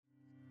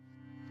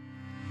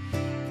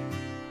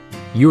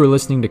You are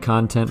listening to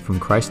content from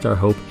Christ Our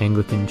Hope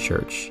Anglican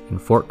Church in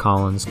Fort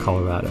Collins,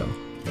 Colorado.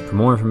 For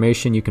more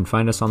information, you can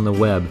find us on the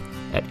web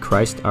at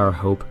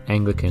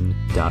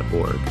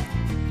christourhopeanglican.org.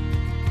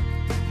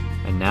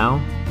 And now,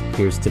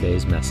 here's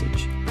today's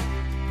message.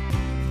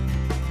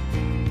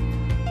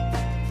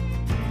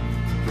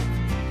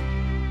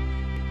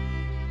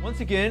 Once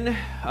again,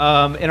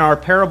 in our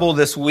parable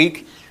this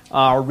week,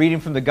 reading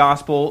from the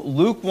Gospel,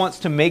 Luke wants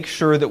to make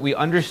sure that we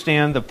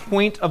understand the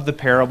point of the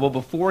parable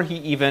before he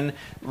even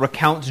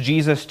recounts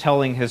Jesus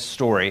telling his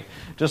story.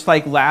 Just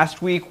like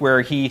last week where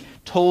he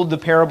told the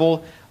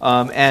parable,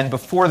 and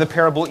before the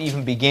parable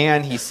even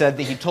began, he said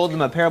that he told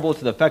them a parable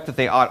to the effect that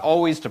they ought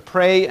always to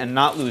pray and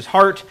not lose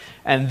heart.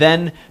 And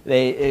then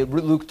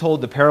Luke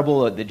told the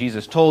parable that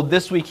Jesus told.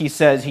 This week he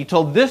says he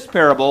told this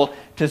parable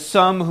to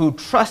some who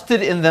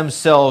trusted in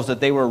themselves that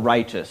they were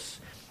righteous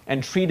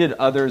and treated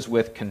others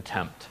with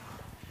contempt.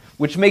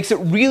 Which makes it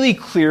really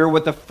clear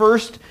what the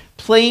first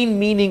plain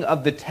meaning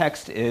of the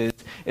text is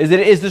that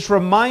it is this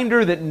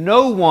reminder that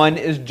no one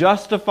is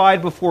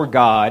justified before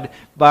God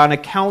by an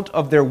account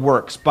of their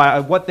works, by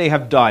what they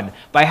have done,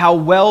 by how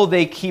well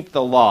they keep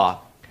the law.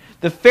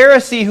 The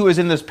Pharisee who is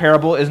in this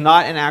parable is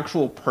not an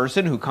actual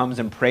person who comes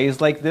and prays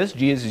like this.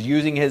 Jesus is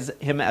using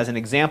him as an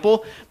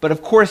example, but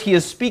of course he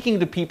is speaking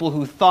to people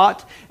who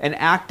thought and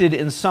acted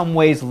in some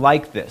ways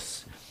like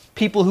this.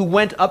 People who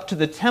went up to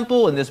the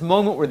temple in this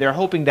moment where they're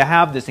hoping to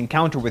have this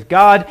encounter with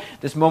God,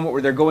 this moment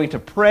where they're going to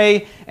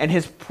pray, and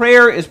his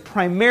prayer is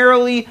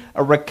primarily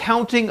a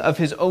recounting of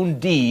his own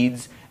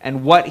deeds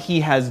and what he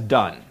has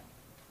done.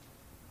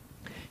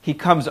 He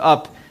comes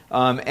up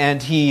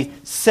and he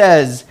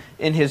says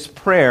in his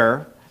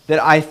prayer that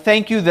I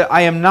thank you that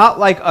I am not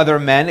like other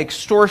men,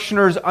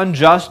 extortioners,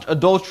 unjust,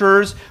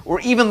 adulterers,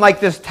 or even like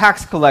this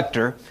tax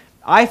collector.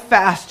 I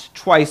fast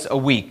twice a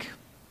week.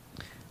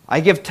 I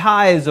give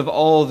tithes of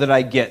all that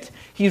I get.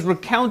 He's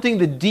recounting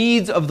the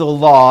deeds of the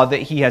law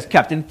that he has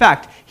kept. In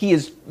fact, he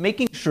is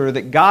making sure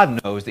that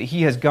God knows that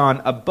he has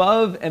gone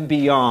above and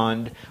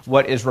beyond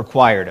what is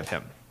required of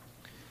him.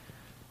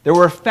 There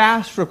were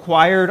fasts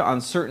required on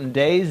certain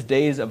days,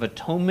 days of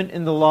atonement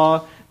in the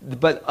law,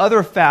 but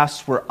other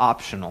fasts were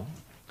optional.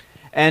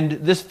 And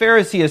this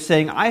Pharisee is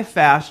saying, I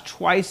fast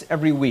twice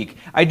every week.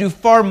 I do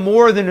far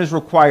more than is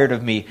required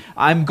of me.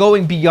 I'm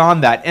going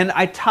beyond that. And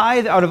I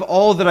tithe out of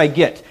all that I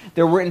get.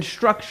 There were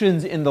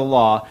instructions in the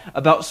law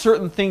about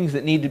certain things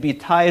that need to be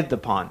tithed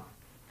upon.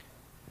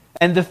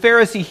 And the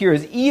Pharisee here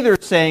is either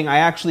saying, I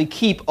actually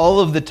keep all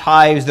of the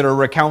tithes that are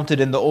recounted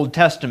in the Old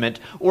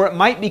Testament, or it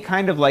might be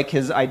kind of like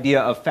his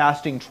idea of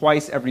fasting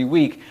twice every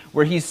week,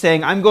 where he's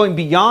saying, I'm going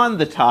beyond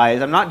the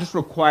tithes. I'm not just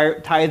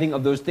tithing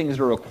of those things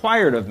that are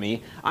required of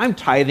me. I'm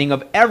tithing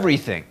of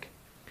everything.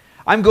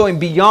 I'm going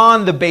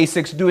beyond the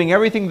basics, doing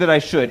everything that I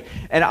should,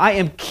 and I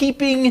am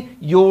keeping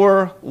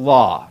your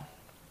law.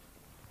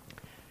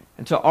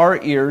 And to our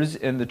ears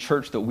in the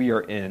church that we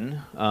are in,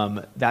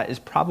 that is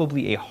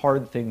probably a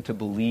hard thing to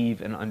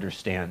believe and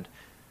understand.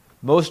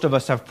 Most of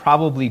us have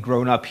probably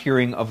grown up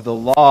hearing of the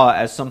law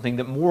as something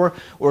that more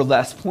or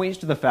less points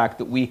to the fact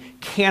that we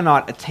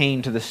cannot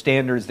attain to the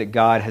standards that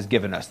God has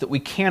given us, that we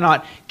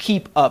cannot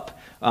keep up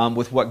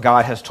with what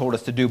God has told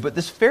us to do. But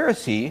this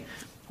Pharisee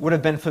would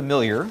have been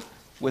familiar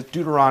with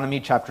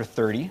Deuteronomy chapter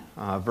 30,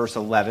 verse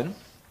 11,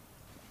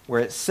 where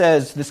it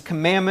says, this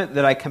commandment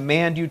that I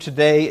command you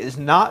today is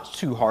not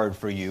too hard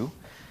for you,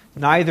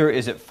 neither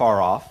is it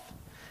far off.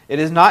 It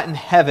is not in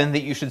heaven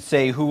that you should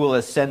say, who will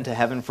ascend to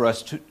heaven for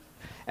us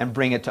and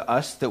bring it to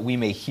us, that we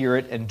may hear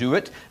it and do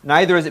it.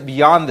 Neither is it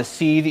beyond the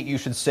sea that you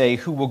should say,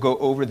 who will go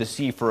over the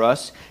sea for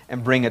us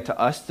and bring it to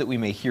us, that we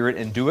may hear it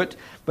and do it.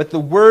 But the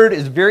word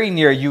is very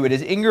near you. It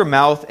is in your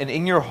mouth and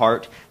in your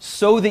heart,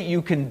 so that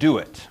you can do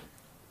it.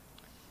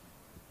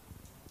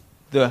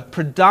 The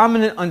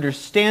predominant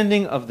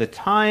understanding of the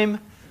time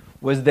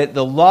was that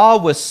the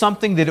law was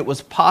something that it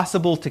was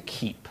possible to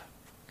keep.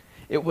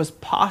 It was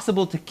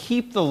possible to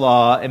keep the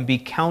law and be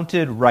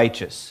counted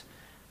righteous.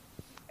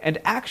 And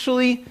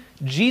actually,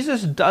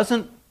 Jesus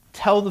doesn't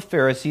tell the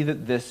Pharisee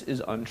that this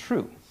is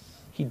untrue.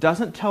 He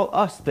doesn't tell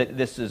us that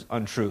this is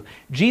untrue.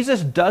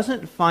 Jesus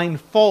doesn't find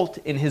fault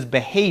in his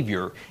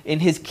behavior,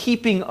 in his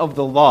keeping of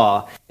the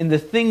law, in the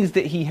things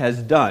that he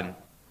has done.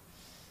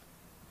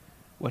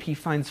 What he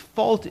finds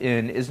fault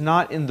in is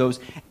not in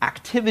those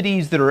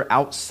activities that are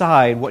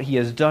outside what he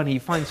has done. He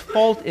finds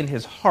fault in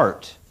his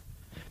heart.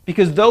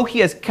 Because though he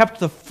has kept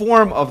the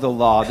form of the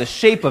law, the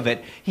shape of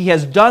it, he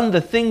has done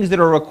the things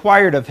that are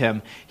required of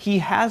him, he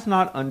has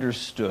not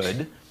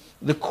understood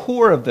the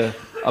core of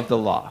the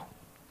law.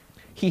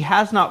 He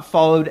has not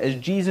followed, as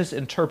Jesus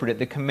interpreted,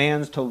 the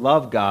commands to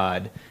love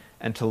God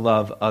and to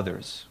love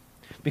others.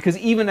 Because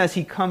even as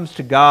he comes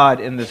to God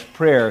in this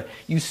prayer,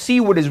 you see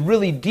what is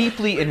really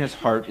deeply in his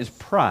heart is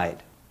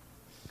pride.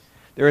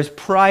 There is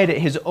pride at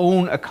his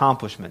own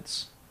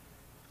accomplishments.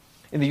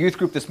 In the youth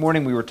group this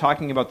morning, we were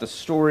talking about the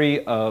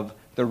story of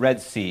the Red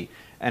Sea.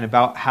 and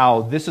about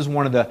how this is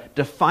one of the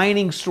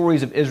defining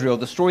stories of Israel,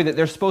 the story that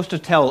they're supposed to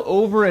tell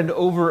over and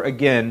over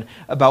again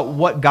about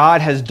what God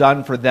has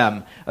done for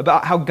them,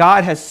 about how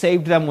God has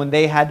saved them when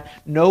they had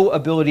no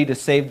ability to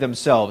save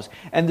themselves.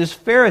 And this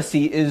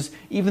Pharisee is,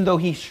 even though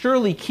he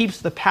surely keeps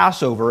the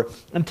Passover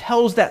and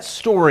tells that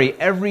story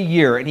every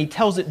year, and he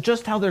tells it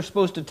just how they're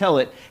supposed to tell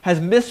it, has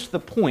missed the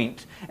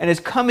point and is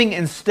coming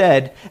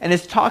instead and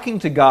is talking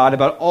to God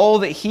about all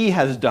that he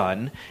has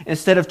done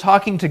instead of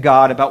talking to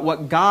God about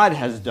what God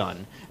has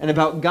done and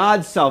about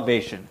God's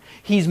salvation.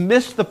 He's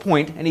missed the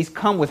point, and he's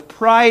come with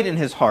pride in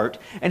his heart,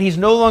 and he's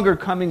no longer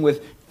coming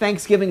with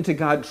thanksgiving to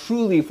God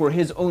truly for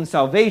his own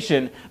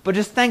salvation, but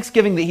just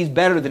thanksgiving that he's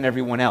better than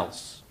everyone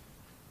else.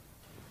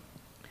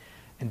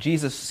 And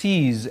Jesus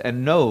sees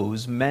and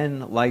knows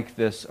men like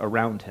this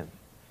around him,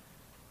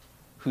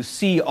 who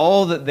see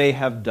all that they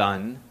have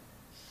done,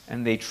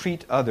 and they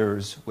treat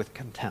others with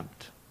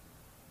contempt.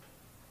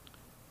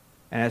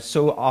 And as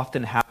so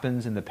often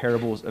happens in the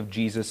parables of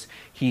Jesus,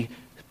 he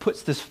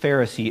puts this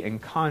Pharisee in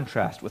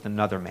contrast with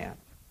another man,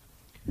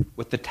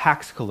 with the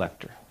tax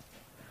collector,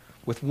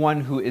 with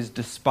one who is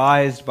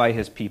despised by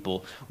his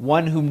people,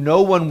 one whom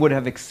no one would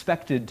have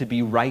expected to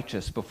be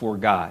righteous before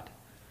God,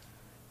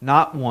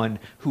 not one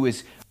who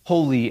is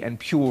holy and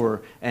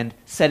pure and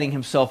setting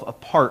himself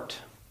apart,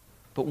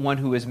 but one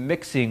who is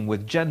mixing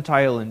with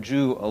Gentile and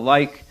Jew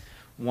alike,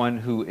 one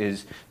who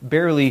is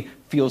barely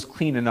feels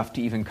clean enough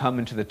to even come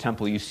into the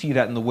temple. You see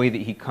that in the way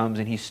that he comes,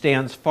 and he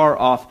stands far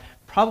off,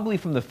 probably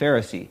from the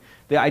Pharisee.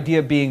 The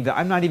idea being that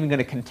I'm not even going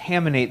to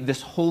contaminate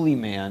this holy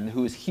man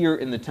who is here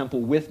in the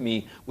temple with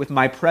me, with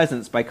my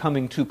presence, by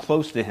coming too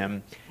close to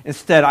him.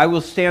 Instead, I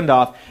will stand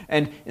off,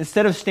 and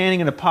instead of standing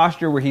in a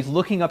posture where he's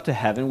looking up to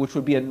heaven, which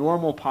would be a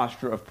normal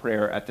posture of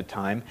prayer at the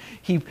time,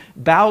 he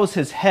bows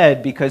his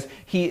head because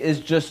he is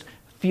just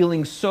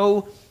feeling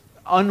so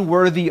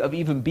unworthy of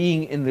even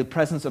being in the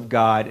presence of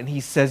God. And he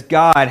says,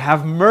 God,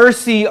 have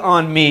mercy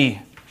on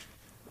me.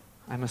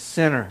 I'm a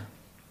sinner.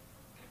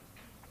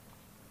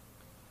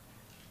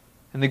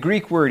 And the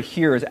Greek word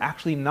here is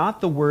actually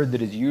not the word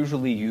that is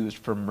usually used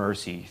for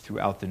mercy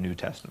throughout the New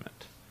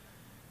Testament.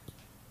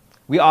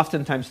 We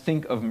oftentimes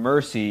think of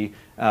mercy,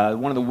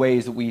 one of the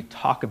ways that we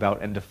talk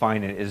about and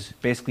define it is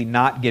basically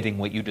not getting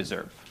what you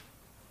deserve.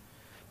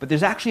 But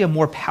there's actually a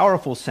more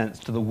powerful sense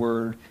to the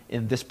word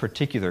in this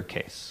particular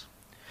case.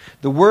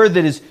 The word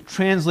that is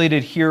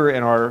translated here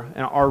in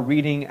our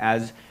reading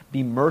as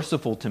be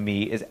merciful to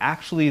me is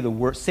actually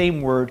the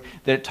same word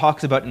that it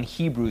talks about in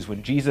Hebrews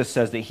when Jesus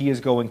says that he is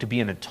going to be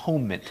an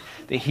atonement,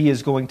 that he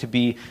is going to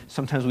be,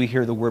 sometimes we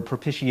hear the word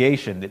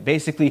propitiation, that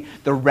basically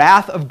the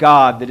wrath of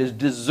God that is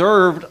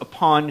deserved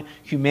upon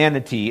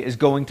humanity is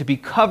going to be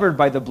covered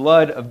by the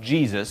blood of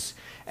Jesus,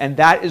 and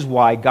that is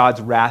why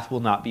God's wrath will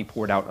not be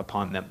poured out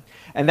upon them.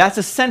 And that's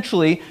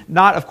essentially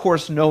not, of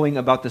course, knowing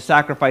about the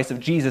sacrifice of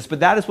Jesus,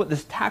 but that is what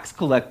this tax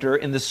collector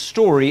in the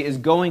story is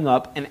going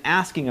up and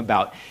asking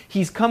about.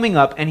 He's coming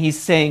up and he's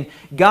saying,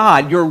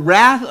 God, your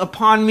wrath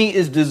upon me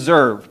is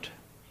deserved.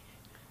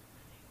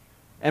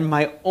 And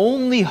my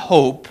only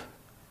hope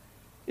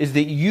is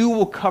that you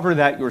will cover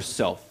that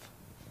yourself.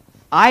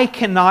 I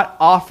cannot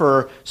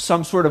offer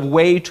some sort of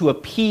way to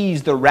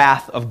appease the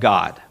wrath of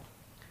God.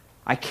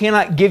 I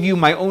cannot give you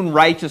my own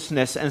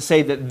righteousness and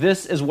say that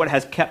this is what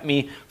has kept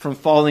me from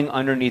falling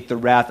underneath the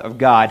wrath of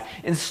God.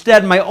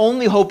 Instead, my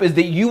only hope is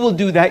that you will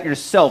do that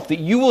yourself, that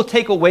you will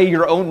take away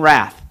your own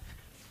wrath,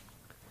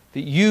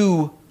 that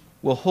you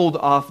will hold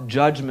off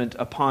judgment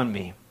upon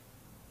me.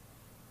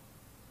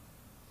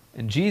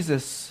 And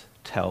Jesus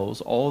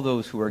tells all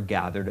those who are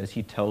gathered as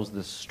he tells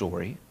this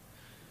story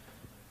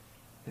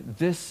that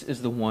this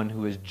is the one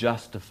who is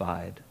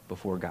justified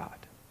before God.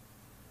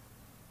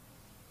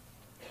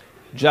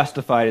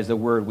 Justified is a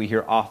word we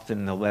hear often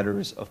in the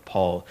letters of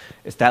Paul.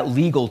 It's that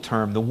legal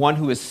term, the one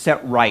who is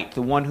set right,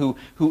 the one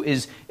who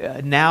is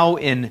now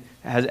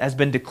has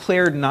been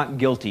declared not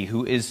guilty,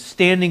 who is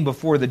standing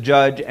before the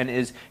judge and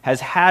has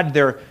had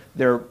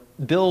their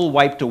bill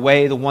wiped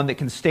away, the one that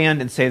can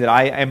stand and say that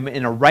I am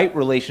in a right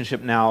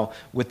relationship now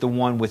with the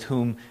one with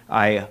whom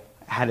I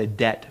had a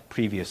debt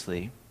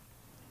previously.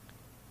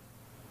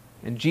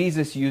 And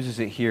Jesus uses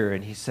it here,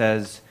 and he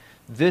says,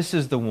 this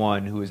is the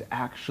one who is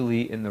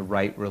actually in the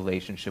right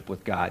relationship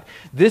with God.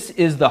 This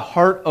is the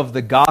heart of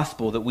the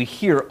gospel that we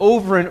hear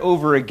over and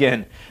over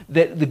again.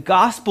 That the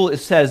gospel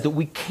says that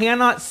we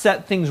cannot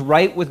set things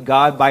right with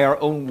God by our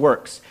own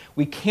works.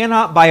 We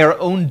cannot by our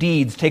own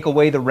deeds take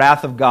away the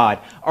wrath of God.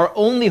 Our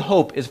only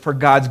hope is for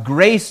God's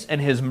grace and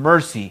his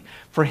mercy,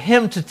 for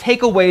him to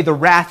take away the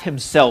wrath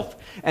himself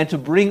and to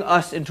bring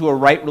us into a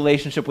right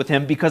relationship with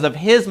him because of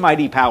his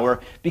mighty power,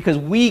 because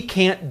we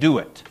can't do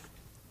it.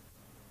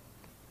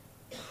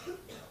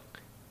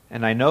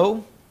 And I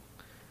know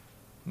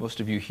most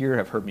of you here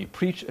have heard me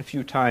preach a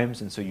few times,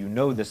 and so you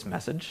know this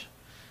message.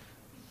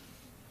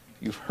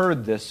 You've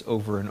heard this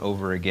over and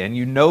over again.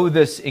 You know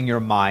this in your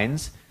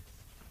minds.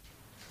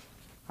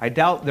 I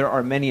doubt there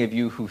are many of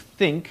you who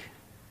think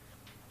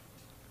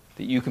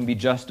that you can be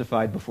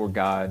justified before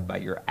God by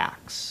your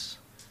acts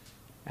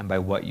and by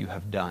what you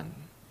have done.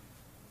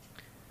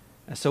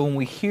 So when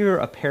we hear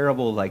a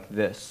parable like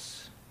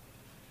this,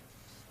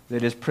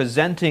 that is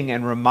presenting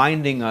and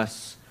reminding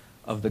us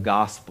of the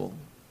gospel,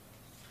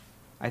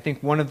 I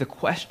think one of the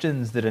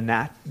questions that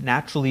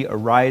naturally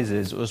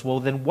arises is, well,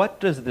 then what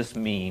does this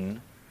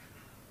mean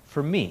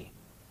for me?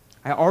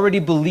 I already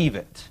believe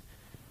it.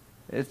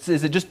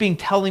 Is it just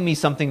telling me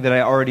something that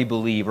I already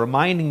believe,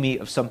 reminding me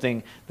of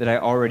something that I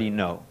already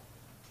know?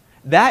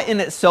 That in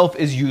itself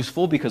is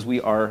useful because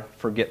we are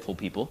forgetful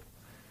people.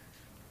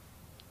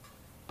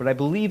 But I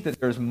believe that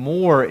there's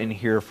more in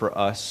here for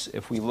us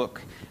if we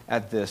look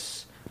at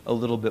this a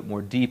little bit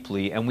more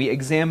deeply and we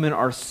examine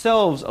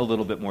ourselves a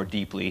little bit more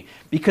deeply,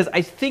 because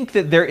I think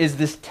that there is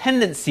this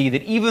tendency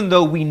that even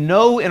though we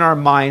know in our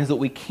minds that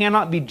we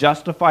cannot be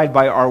justified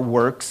by our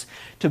works,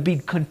 to be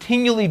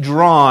continually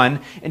drawn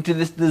into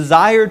this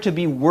desire to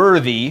be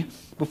worthy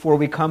before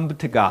we come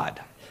to God.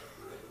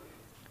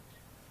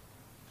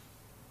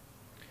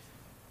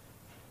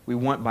 We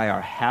want by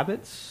our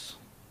habits,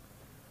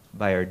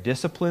 by our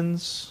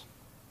disciplines,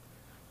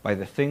 by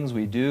the things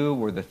we do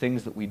or the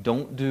things that we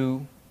don't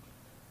do,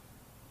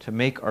 to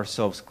make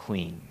ourselves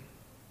clean.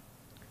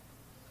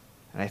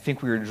 And I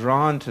think we are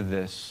drawn to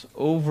this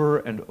over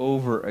and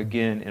over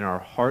again in our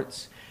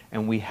hearts,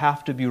 and we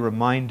have to be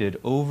reminded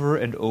over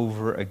and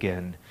over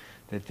again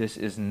that this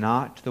is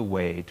not the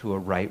way to a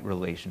right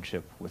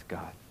relationship with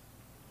God.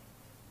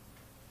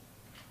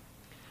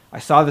 I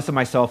saw this in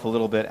myself a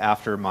little bit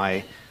after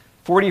my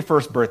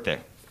 41st birthday.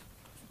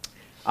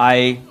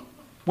 I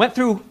went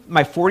through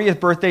my 40th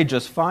birthday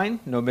just fine,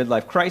 no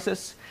midlife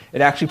crisis. It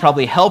actually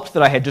probably helped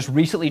that I had just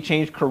recently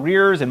changed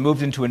careers and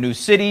moved into a new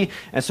city,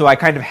 and so I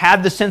kind of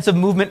had the sense of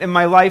movement in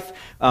my life.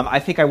 I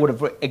think I would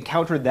have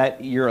encountered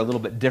that year a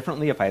little bit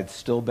differently if I had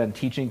still been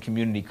teaching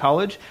community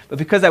college. But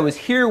because I was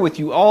here with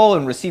you all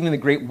and receiving the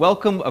great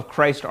welcome of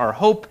Christ our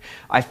hope,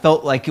 I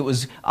felt like it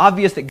was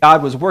obvious that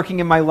God was working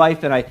in my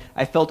life, and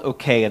I felt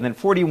okay. And then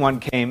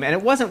 41 came, and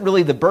it wasn't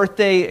really the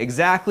birthday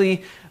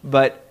exactly,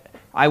 but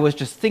I was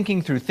just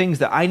thinking through things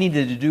that I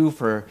needed to do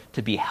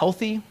to be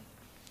healthy.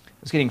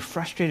 I was getting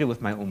frustrated with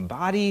my own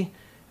body,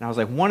 and I was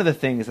like, one of the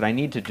things that I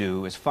need to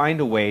do is find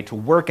a way to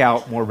work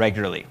out more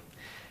regularly.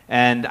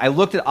 And I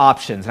looked at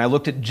options, and I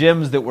looked at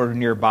gyms that were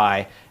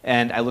nearby,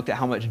 and I looked at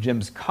how much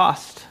gyms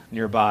cost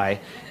nearby,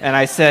 and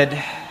I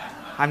said,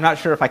 I'm not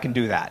sure if I can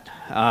do that.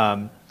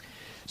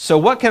 So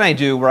what can I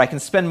do where I can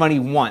spend money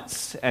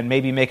once and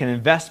maybe make an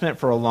investment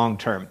for a long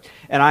term?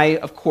 And I,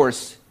 of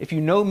course, if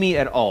you know me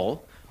at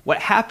all, what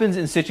happens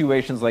in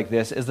situations like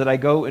this is that I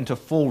go into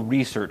full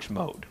research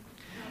mode.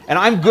 And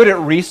I'm good at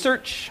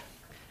research,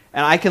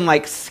 and I can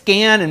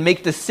scan and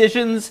make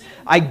decisions.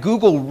 I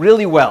Google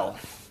really well.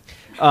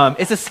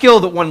 It's a skill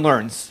that one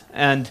learns.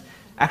 And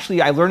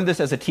actually, I learned this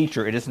as a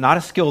teacher. It is not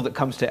a skill that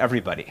comes to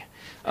everybody.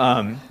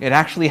 It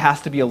actually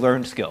has to be a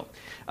learned skill.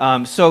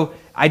 So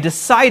I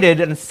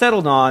decided and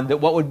settled on that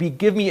what would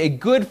give me a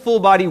good full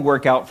body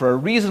workout for a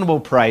reasonable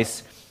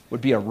price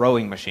would be a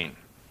rowing machine.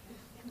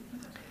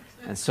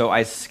 And so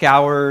I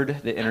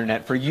scoured the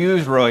internet for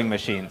used rowing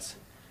machines.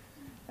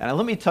 And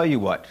let me tell you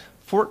what,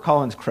 Fort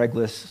Collins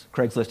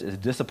Craigslist is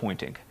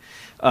disappointing.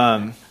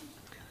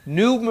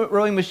 New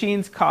rowing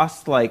machines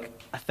cost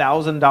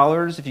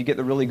 $1,000 if you get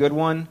the really good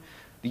one.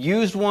 The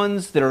used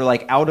ones that are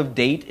out of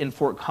date in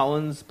Fort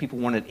Collins, people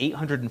wanted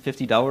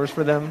 $850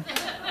 for them.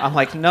 I'm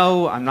like,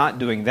 no, I'm not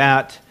doing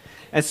that.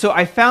 And so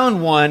I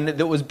found one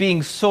that was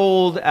being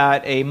sold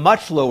at a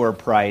much lower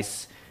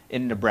price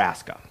in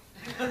Nebraska.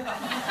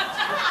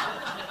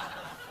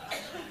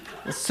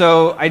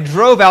 So I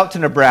drove out to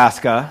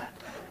Nebraska,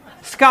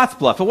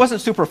 Scottsbluff. It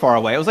wasn't super far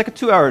away. It was like a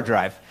 2-hour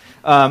drive.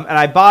 And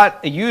I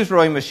bought a used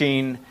rowing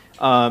machine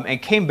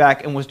and came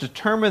back and was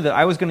determined that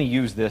I was going to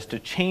use this to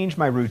change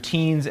my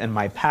routines and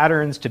my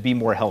patterns to be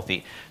more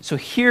healthy. So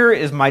here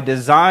is my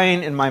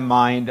design in my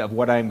mind of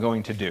what I'm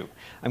going to do.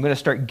 I'm going to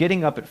start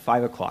getting up at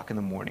 5 o'clock in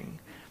the morning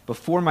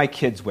before my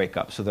kids wake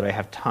up so that I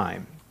have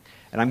time.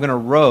 And I'm going to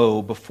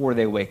row before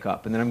they wake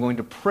up. And then I'm going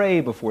to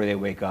pray before they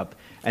wake up.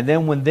 And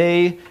then when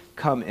they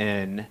come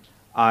in,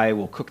 I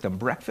will cook them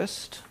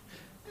breakfast.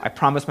 I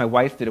promised my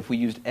wife that if we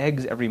used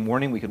eggs every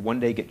morning, we could one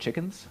day get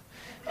chickens.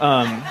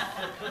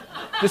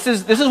 This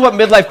is what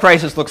midlife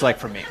crisis looks like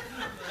for me.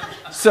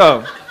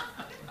 So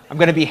I'm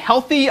going to be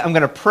healthy, I'm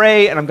going to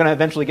pray, and I'm going to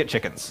eventually get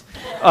chickens.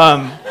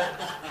 And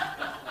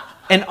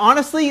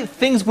honestly,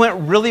 things went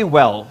really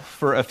well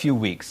for a few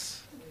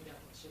weeks.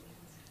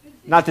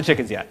 Not the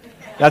chickens yet.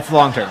 That's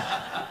long term.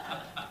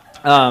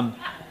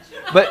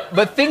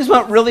 But things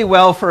went really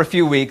well for a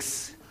few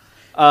weeks.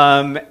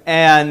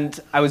 And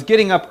I was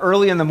getting up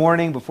early in the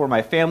morning before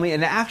my family,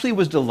 and it actually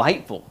was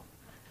delightful.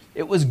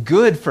 It was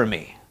good for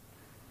me.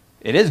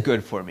 It is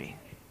good for me.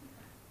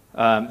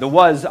 The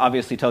was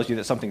obviously tells you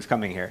that something's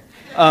coming here.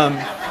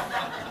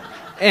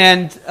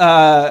 And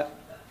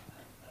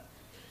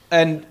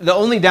the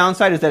only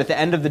downside is that at the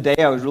end of the day,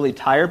 I was really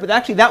tired. But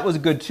actually, that was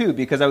good, too,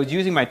 because I was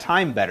using my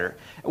time better.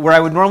 Where I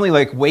would normally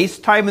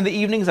waste time in the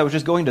evenings, I was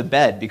just going to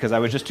bed because I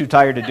was just too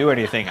tired to do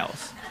anything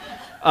else.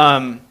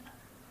 And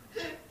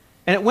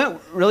it went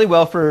really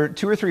well for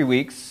 2 or 3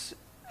 weeks.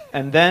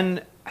 And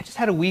then I just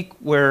had a week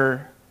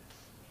where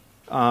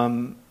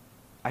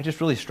I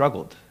just really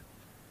struggled,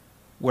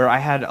 where I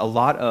had a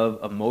lot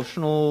of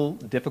emotional,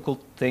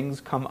 difficult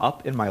things come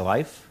up in my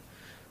life,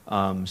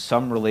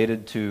 some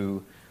related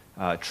to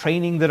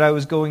training that I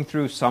was going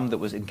through, some that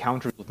was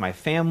encounters with my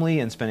family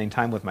and spending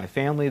time with my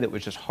family that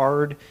was just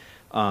hard,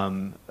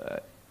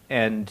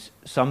 and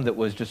some that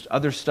was just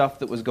other stuff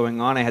that was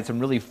going on. I had some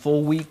really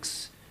full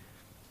weeks,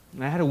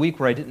 and I had a week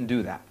where I didn't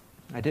do that.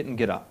 I didn't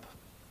get up.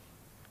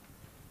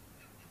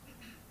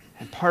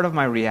 And part of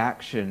my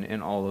reaction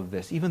in all of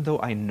this, even though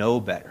I know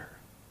better,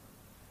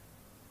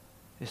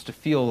 is to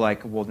feel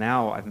like, well,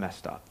 now I've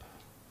messed up,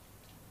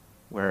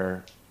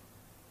 where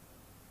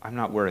I'm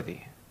not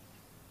worthy.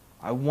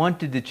 I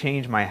wanted to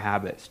change my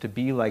habits, to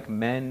be like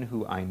men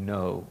who I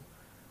know,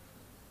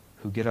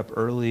 who get up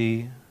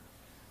early,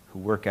 who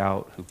work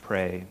out, who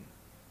pray.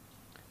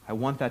 I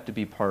want that to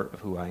be part of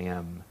who I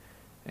am.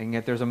 And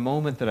yet there's a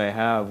moment that I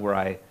have where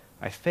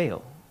I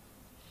fail.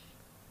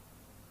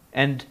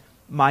 And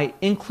my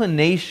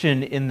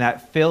inclination in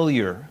that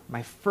failure,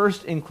 my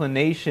first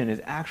inclination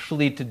is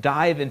actually to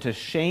dive into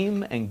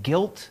shame and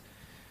guilt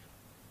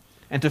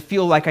and to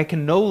feel like I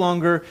can no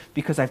longer,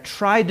 because I've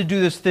tried to do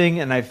this thing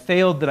and I've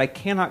failed, that I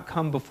cannot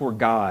come before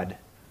God,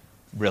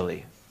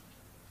 really.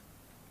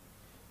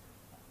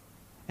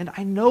 And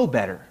I know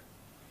better.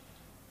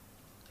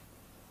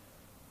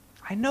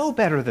 I know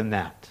better than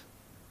that.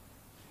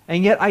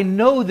 And yet I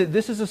know that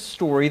this is a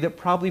story that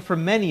probably for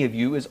many of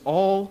you is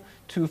all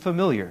too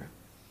familiar.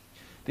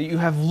 That you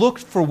have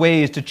looked for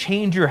ways to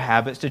change your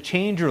habits, to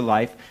change your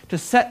life, to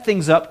set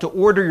things up, to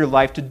order your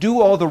life, to do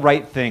all the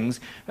right things,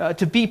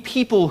 to be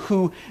people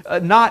who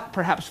not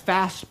perhaps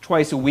fast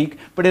twice a week,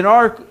 but in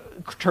our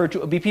church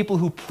it would be people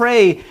who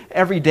pray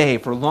every day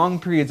for long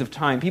periods of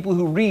time, people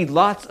who read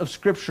lots of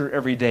scripture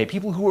every day,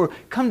 people who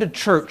come to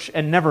church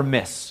and never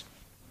miss.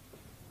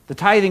 The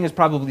tithing is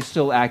probably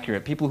still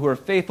accurate, people who are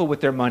faithful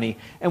with their money.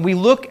 And we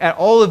look at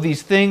all of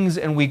these things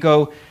and we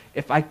go,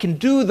 if I can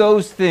do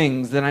those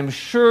things, then I'm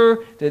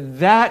sure that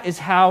that is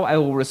how I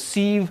will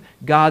receive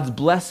God's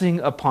blessing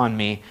upon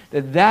me,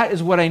 that that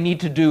is what I need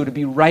to do to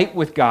be right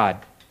with God.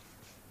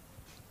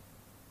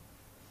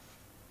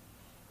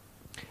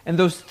 And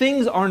those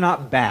things are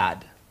not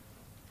bad.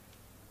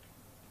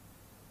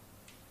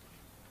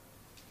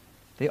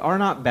 They are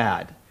not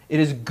bad. It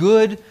is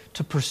good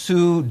to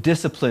pursue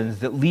disciplines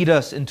that lead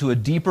us into a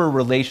deeper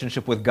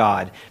relationship with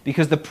God,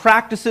 because the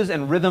practices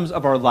and rhythms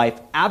of our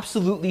life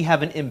absolutely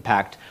have an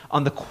impact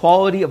on the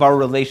quality of our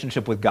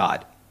relationship with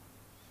God.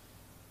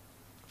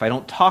 If I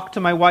don't talk to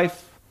my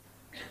wife,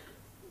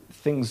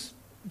 things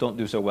don't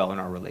do so well in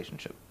our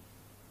relationship.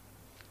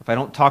 If I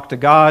don't talk to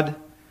God,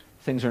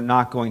 things are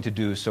not going to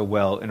do so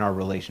well in our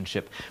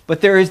relationship.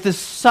 But there is this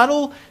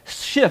subtle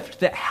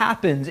shift that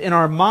happens in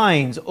our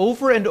minds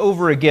over and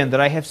over again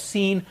that I have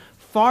seen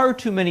far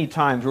too many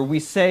times, where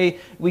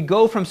we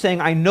go from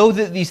saying, I know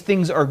that these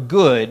things are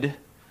good,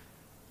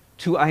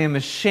 to I am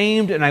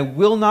ashamed and I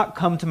will not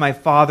come to my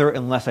Father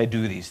unless I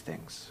do these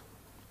things.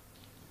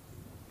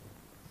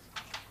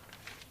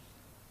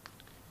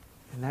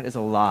 And that is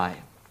a lie.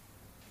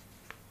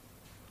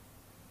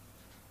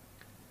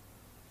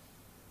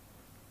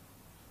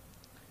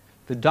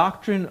 The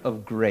doctrine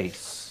of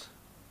grace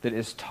that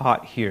is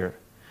taught here,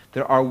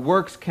 that our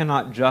works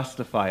cannot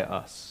justify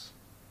us.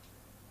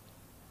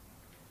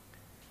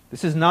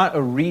 This is not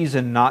a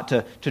reason not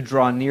to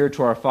draw near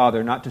to our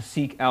Father, not to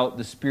seek out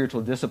the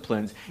spiritual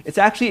disciplines. It's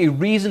actually a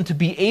reason to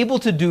be able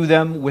to do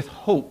them with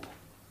hope.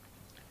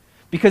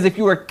 Because if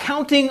you are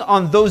counting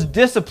on those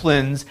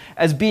disciplines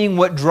as being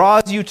what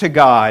draws you to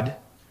God,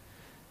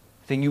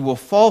 then you will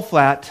fall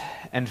flat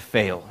and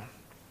fail.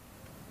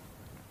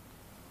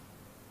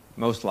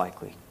 Most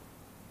likely.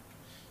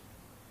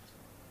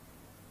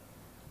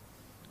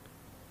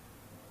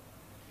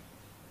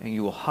 And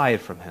you will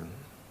hide from Him.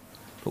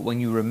 But when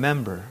you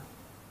remember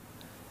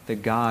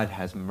that God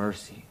has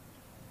mercy,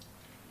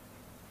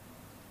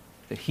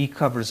 that He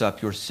covers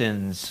up your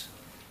sins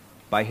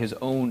by His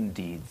own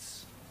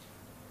deeds,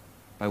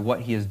 by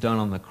what He has done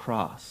on the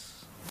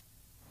cross,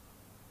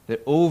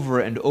 that over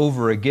and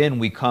over again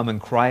we come and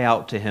cry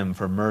out to Him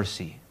for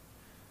mercy.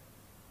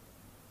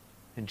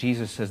 And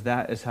Jesus says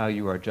that is how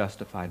you are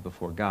justified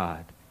before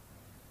God.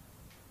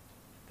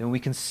 Then we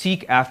can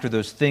seek after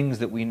those things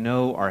that we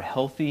know are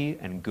healthy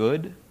and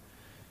good.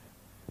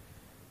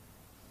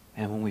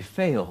 And when we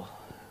fail,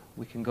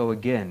 we can go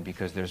again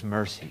because there's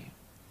mercy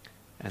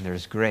and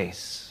there's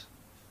grace.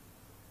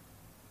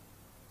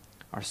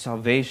 Our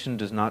salvation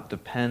does not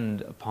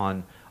depend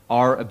upon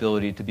our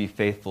ability to be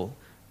faithful.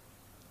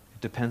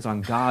 It depends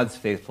on God's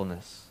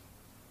faithfulness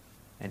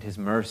and His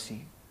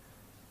mercy.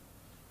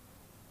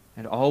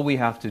 And all we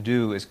have to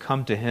do is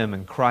come to Him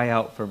and cry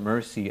out for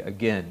mercy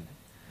again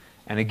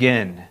and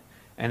again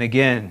and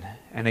again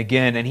and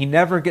again. And He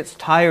never gets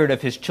tired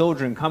of His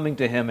children coming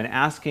to Him and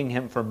asking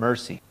Him for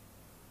mercy.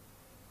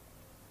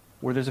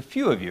 Where there's a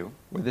few of you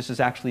where this is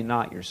actually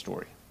not your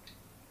story.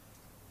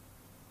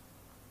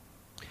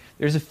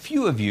 There's a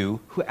few of you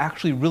who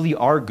actually really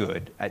are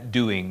good at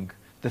doing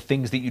the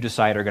things that you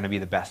decide are going to be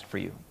the best for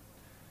you,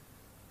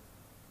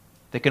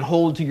 that can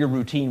hold to your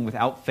routine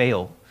without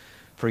fail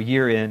for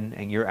year in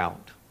and year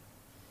out.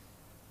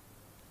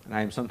 And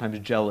I am sometimes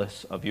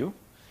jealous of you,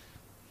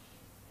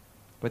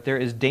 but there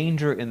is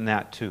danger in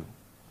that too,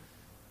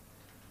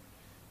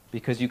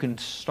 because you can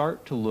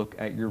start to look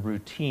at your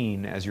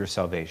routine as your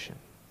salvation.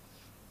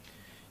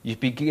 You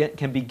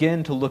can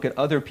begin to look at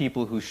other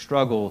people who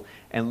struggle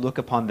and look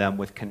upon them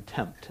with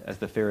contempt, as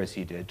the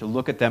Pharisee did, to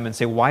look at them and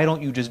say, why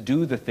don't you just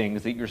do the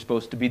things that you're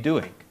supposed to be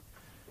doing?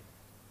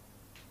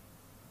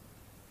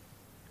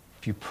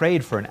 If you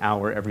prayed for an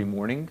hour every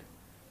morning,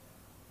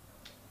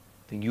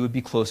 then you would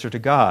be closer to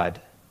God.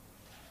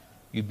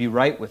 You'd be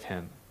right with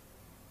Him.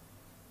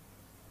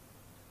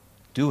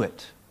 Do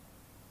it.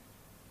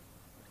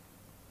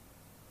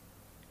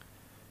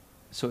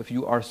 So if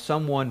you are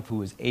someone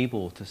who is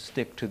able to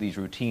stick to these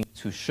routines,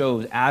 who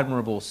shows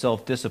admirable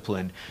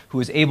self-discipline,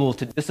 who is able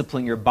to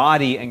discipline your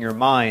body and your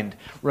mind,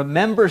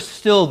 remember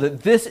still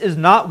that this is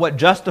not what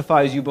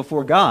justifies you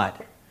before God.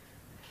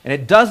 And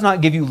it does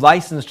not give you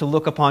license to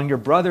look upon your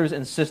brothers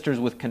and sisters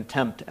with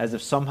contempt as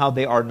if somehow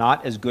they are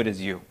not as good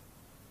as you.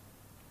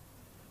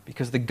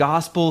 Because the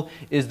gospel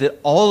is that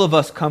all of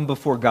us come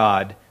before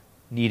God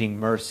needing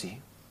mercy.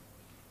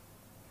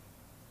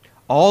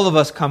 All of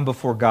us come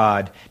before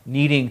God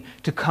needing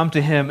to come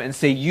to Him and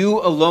say,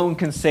 you alone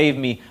can save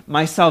me.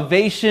 My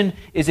salvation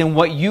is in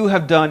what you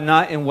have done,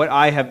 not in what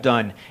I have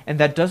done. And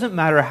that doesn't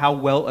matter how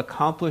well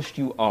accomplished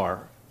you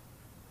are,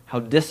 how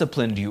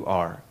disciplined you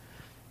are.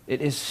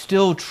 It is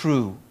still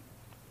true.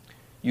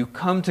 You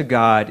come to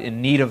God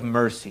in need of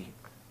mercy.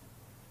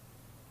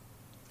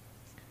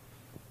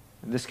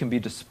 And this can be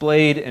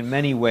displayed in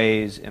many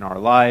ways in our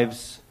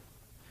lives.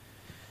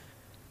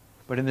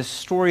 But in this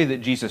story that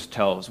Jesus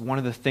tells, one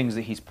of the things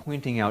that He's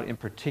pointing out in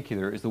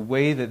particular is the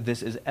way that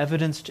this is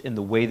evidenced in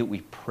the way that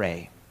we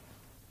pray.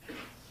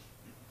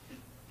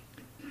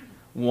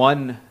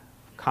 One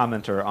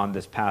commenter on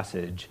this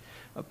passage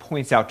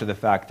points out to the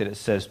fact that it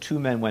says 2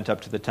 men went up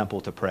to the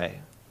temple to pray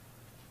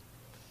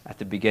at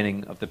the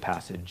beginning of the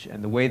passage,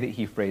 and the way that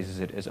he phrases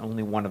it is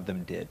only one of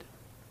them did.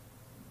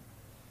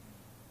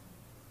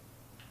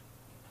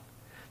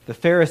 The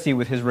Pharisee,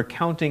 with his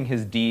recounting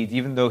his deeds,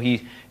 even though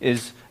he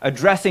is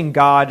addressing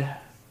God,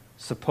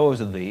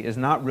 supposedly, is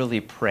not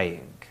really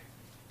praying.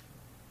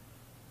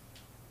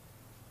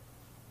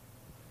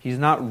 He's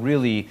not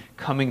really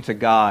coming to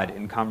God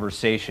in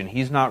conversation.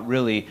 He's not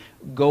really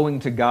going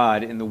to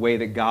God in the way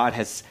that God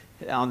has,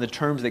 on the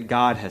terms that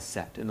God has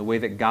set, in the way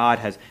that God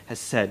has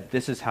said,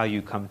 this is how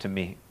you come to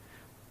me.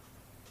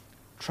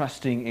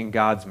 Trusting in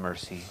God's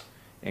mercy,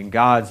 in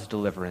God's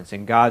deliverance,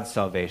 in God's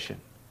salvation.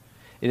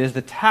 It is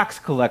the tax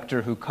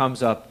collector who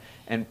comes up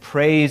and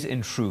prays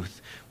in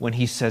truth when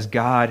he says,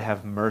 God,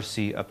 have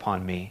mercy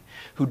upon me,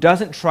 who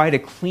doesn't try to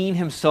clean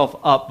himself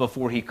up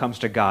before he comes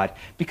to God,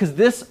 because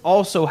this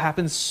also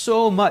happens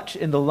so much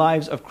in the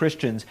lives of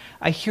Christians.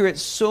 I hear it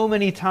so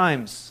many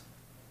times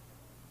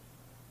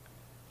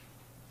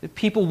that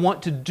people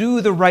want to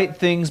do the right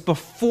things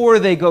before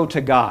they go to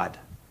God.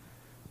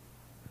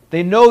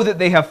 They know that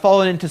they have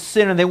fallen into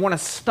sin and they want to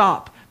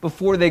stop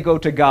before they go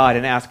to God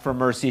and ask for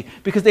mercy,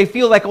 because they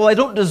feel like, well, I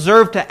don't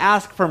deserve to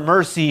ask for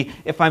mercy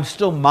if I'm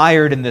still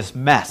mired in this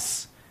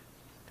mess.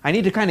 I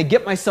need to kind of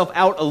get myself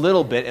out a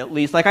little bit, at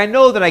least. Like, I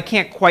know that I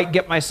can't quite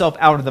get myself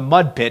out of the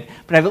mud pit,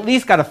 but I've at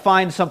least got to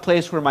find some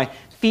place where my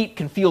feet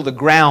can feel the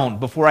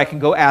ground before I can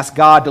go ask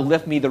God to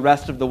lift me the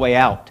rest of the way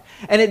out.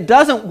 And it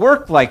doesn't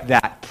work like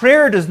that.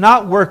 Prayer does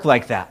not work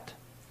like that.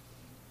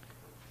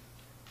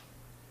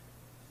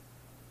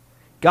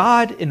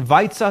 God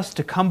invites us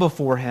to come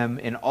before Him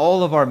in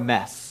all of our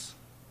mess,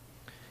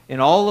 in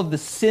all of the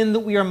sin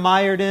that we are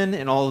mired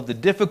in all of the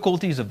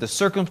difficulties of the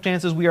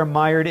circumstances we are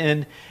mired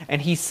in.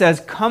 And He says,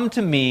 come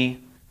to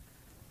me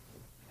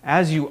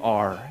as you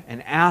are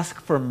and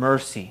ask for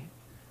mercy.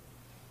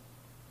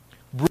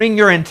 Bring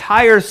your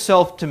entire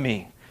self to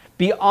me.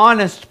 Be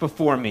honest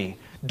before me.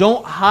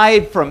 Don't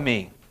hide from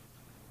me.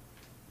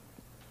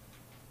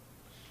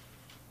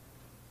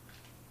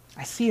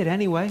 I see it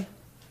anyway.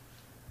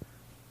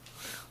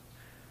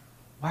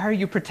 Why are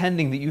you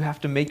pretending that you have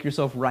to make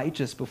yourself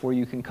righteous before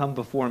you can come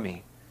before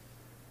me?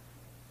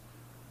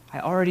 I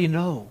already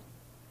know.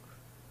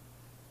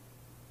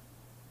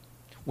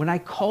 When I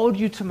called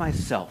you to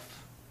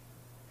myself,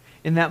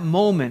 in that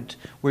moment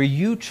where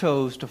you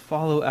chose to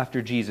follow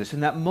after Jesus,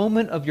 in that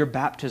moment of your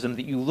baptism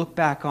that you look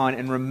back on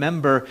and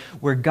remember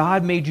where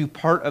God made you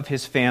part of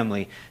His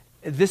family,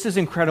 this is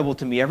incredible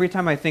to me. Every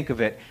time I think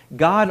of it,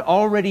 God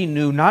already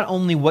knew not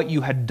only what you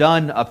had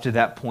done up to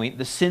that point,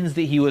 the sins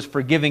that He was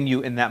forgiving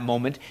you in that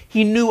moment,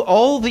 He knew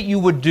all that you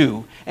would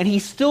do, and He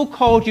still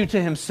called you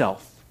to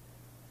Himself.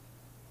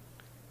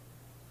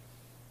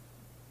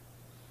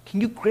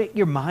 Can you get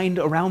your mind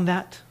around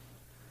that?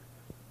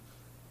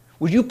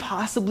 Would you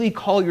possibly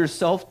call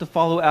yourself to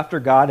follow after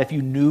God if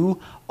you knew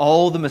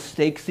all the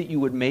mistakes that you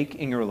would make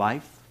in your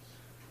life?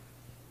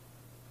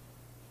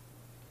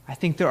 I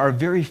think there are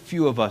very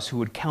few of us who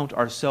would count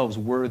ourselves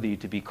worthy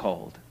to be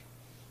called.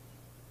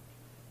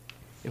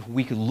 if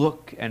we could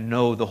look and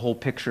know the whole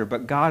picture.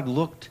 But God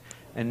looked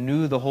and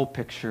knew the whole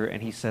picture,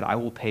 and he said, I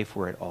will pay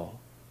for it all.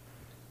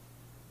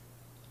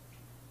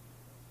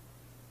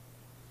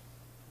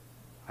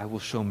 I will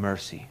show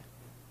mercy.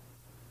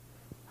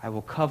 I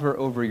will cover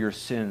over your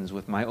sins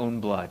with my own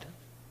blood,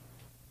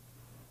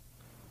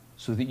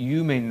 so that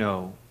you may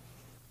know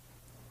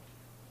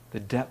the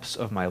depths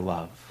of my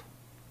love.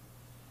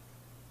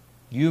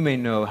 You may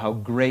know how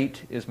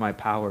great is my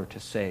power to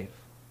save.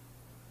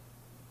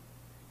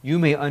 You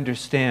may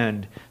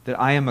understand that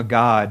I am a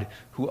God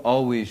who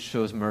always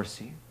shows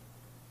mercy,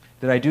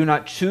 that I do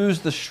not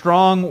choose the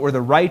strong or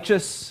the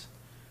righteous,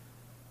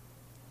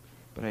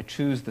 but I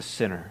choose the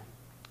sinner,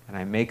 and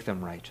I make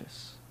them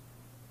righteous.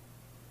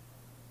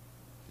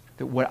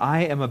 That what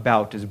I am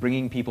about is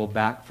bringing people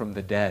back from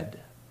the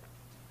dead.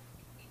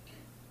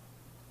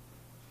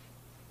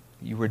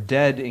 You were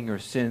dead in your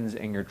sins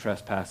and your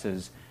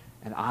trespasses,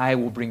 and I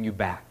will bring you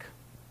back.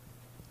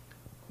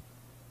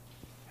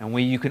 And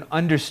when you can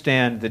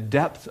understand the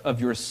depth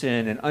of your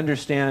sin and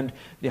understand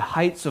the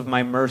heights of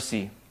my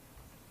mercy,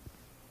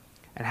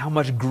 and how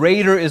much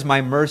greater is my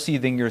mercy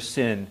than your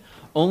sin,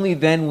 only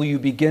then will you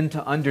begin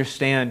to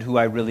understand who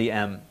I really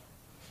am.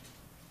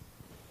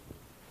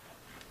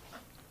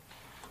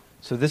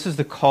 So this is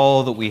the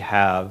call that we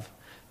have,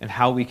 and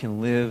how we can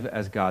live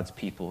as God's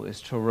people,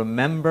 is to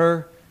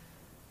remember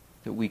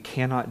that we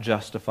cannot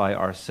justify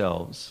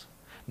ourselves.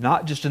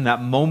 Not just in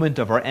that moment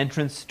of our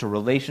entrance to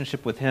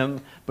relationship with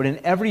him, but in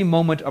every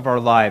moment of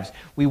our lives.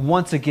 We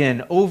once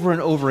again, over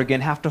and over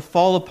again, have to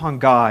fall upon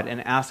God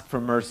and ask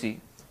for mercy.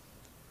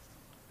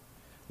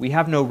 We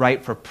have no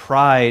right for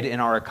pride in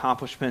our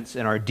accomplishments,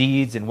 in our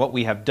deeds, in what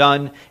we have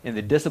done, in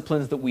the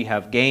disciplines that we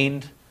have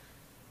gained,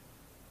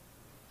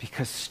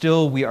 because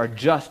still we are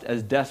just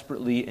as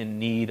desperately in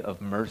need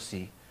of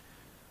mercy.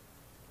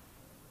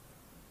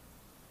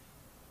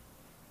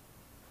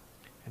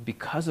 And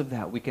because of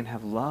that, we can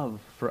have love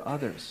for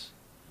others.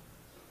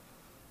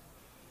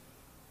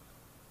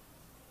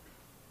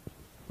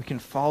 We can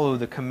follow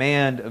the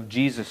command of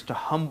Jesus to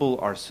humble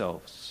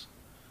ourselves,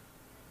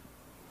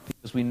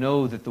 because we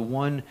know that the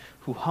one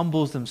who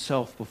humbles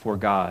himself before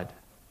God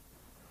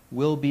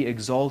will be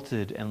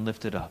exalted and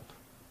lifted up.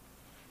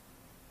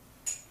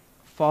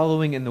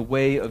 Following in the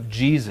way of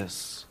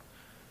Jesus,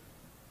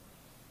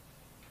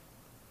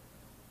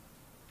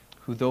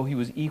 who, though he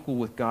was equal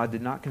with God,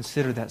 did not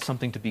consider that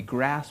something to be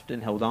grasped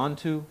and held on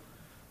to,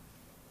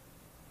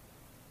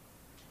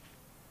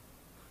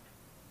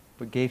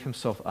 but gave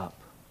himself up,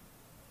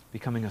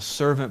 becoming a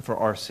servant for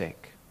our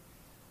sake.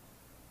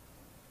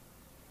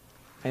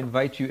 I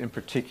invite you in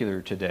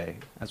particular today,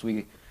 as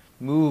we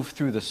move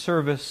through the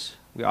service,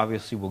 we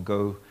obviously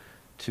we'll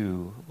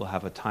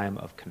have a time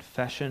of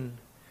confession,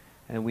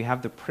 and we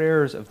have the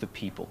prayers of the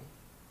people.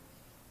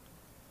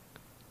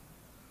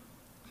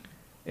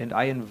 And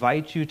I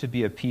invite you to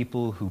be a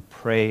people who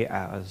pray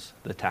as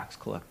the tax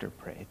collector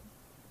prayed,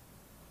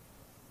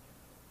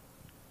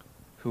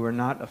 who are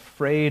not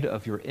afraid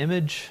of your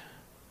image,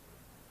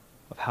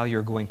 of how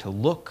you're going to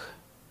look,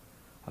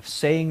 of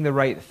saying the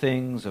right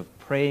things, of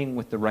praying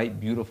with the right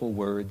beautiful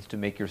words to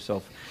make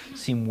yourself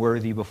seem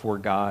worthy before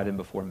God and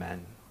before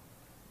men,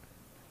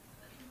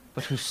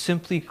 but who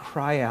simply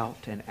cry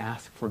out and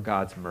ask for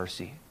God's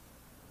mercy.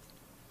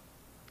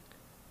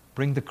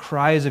 Bring the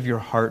cries of your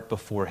heart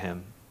before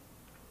him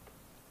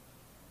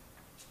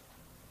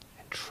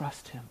and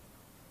trust him,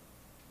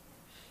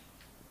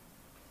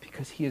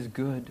 because he is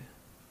good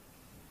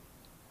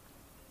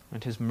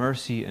and his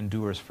mercy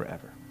endures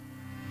forever.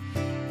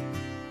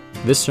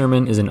 This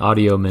sermon is an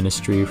audio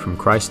ministry from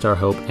Christ Our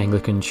Hope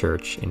Anglican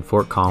Church in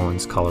Fort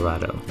Collins,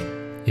 Colorado.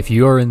 If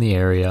you are in the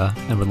area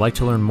and would like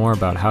to learn more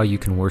about how you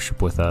can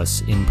worship with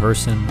us in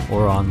person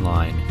or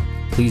online,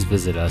 please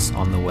visit us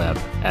on the web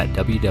at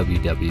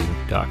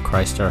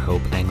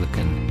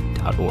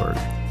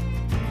www.christourhopeanglican.org.